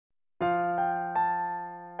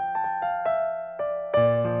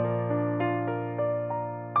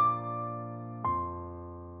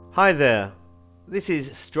Hi there, this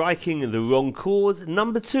is Striking the Wrong Chord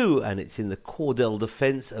number 2, and it's in the Cordel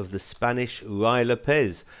defense of the Spanish Ruy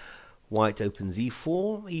Lopez. White opens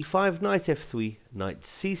e4, e5, knight f3, knight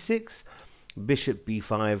c6, bishop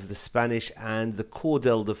b5, the Spanish and the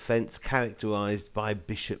Cordel defense characterized by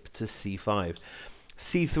bishop to c5.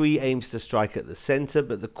 c3 aims to strike at the center,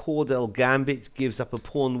 but the Cordel Gambit gives up a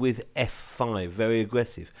pawn with f5, very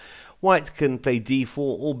aggressive. White can play d4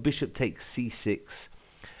 or bishop takes c6.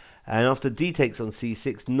 And after d takes on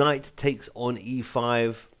c6, knight takes on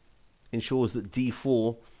e5, ensures that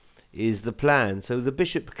d4 is the plan. So the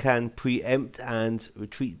bishop can preempt and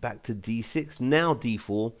retreat back to d6, now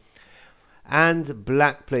d4, and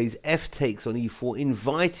black plays f takes on e4,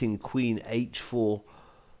 inviting queen h4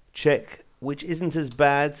 check, which isn't as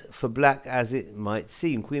bad for black as it might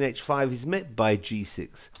seem. Queen h5 is met by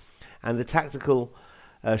g6, and the tactical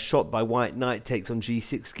shot by white, knight takes on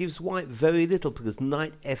g6, gives white very little because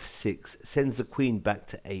knight f6 sends the queen back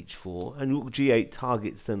to h4, and rook g8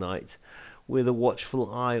 targets the knight with a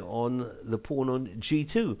watchful eye on the pawn on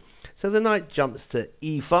g2. So the knight jumps to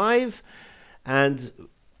e5, and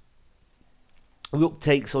rook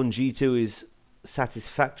takes on g2 is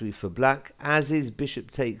satisfactory for black, as is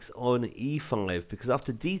bishop takes on e5, because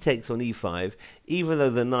after d takes on e5, even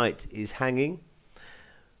though the knight is hanging,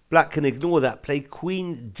 black can ignore that, play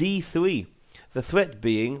queen d3, the threat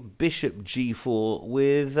being bishop g4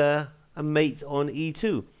 with a mate on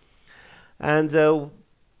e2. And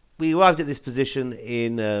we arrived at this position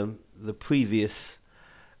in the previous,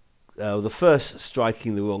 the first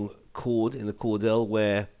Striking the Wrong Chord in the Cordel,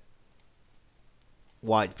 where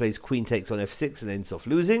white plays queen takes on f6 and ends off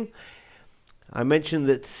losing. I mentioned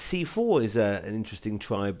that c4 is an interesting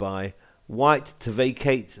try by white to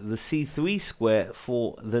vacate the c3 square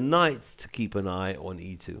for the knight to keep an eye on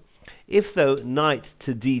e2. If, though, knight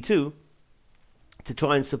to d2 to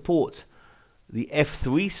try and support the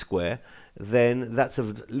f3 square, then that's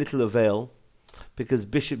of little avail, because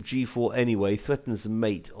bishop g4 anyway threatens a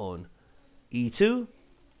mate on e2,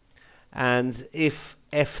 and if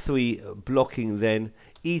f3 blocking, then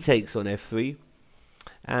e takes on f3,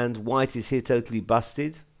 and white is here totally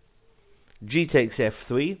busted. G takes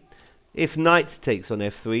f3. If knight takes on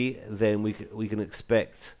f3, then we can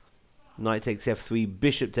expect knight takes f3,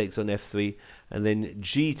 bishop takes on f3, and then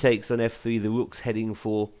g takes on f3. The rook's heading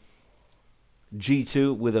for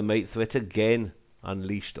g2 with a mate threat again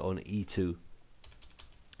unleashed on e2.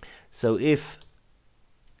 So if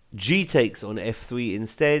g takes on f3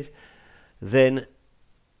 instead, then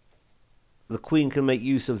the queen can make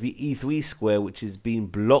use of the e3 square, which has been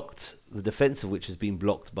blocked, the defense of which has been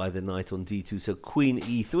blocked by the knight on d2. So queen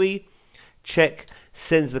e3, check,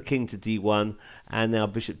 sends the king to d1, and now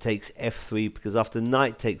bishop takes f3, because after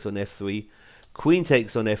knight takes on f3, queen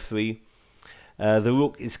takes on f3, the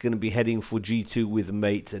rook is going to be heading for g2 with a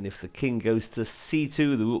mate, and if the king goes to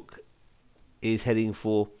c2, the rook is heading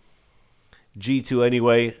for g2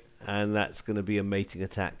 anyway, and that's going to be a mating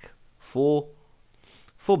attack for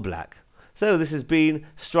black. So this has been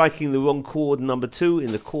Striking the Wrong Chord number 2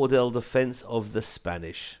 in the Cordel defense of the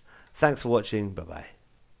Spanish. Thanks for watching. Bye-bye.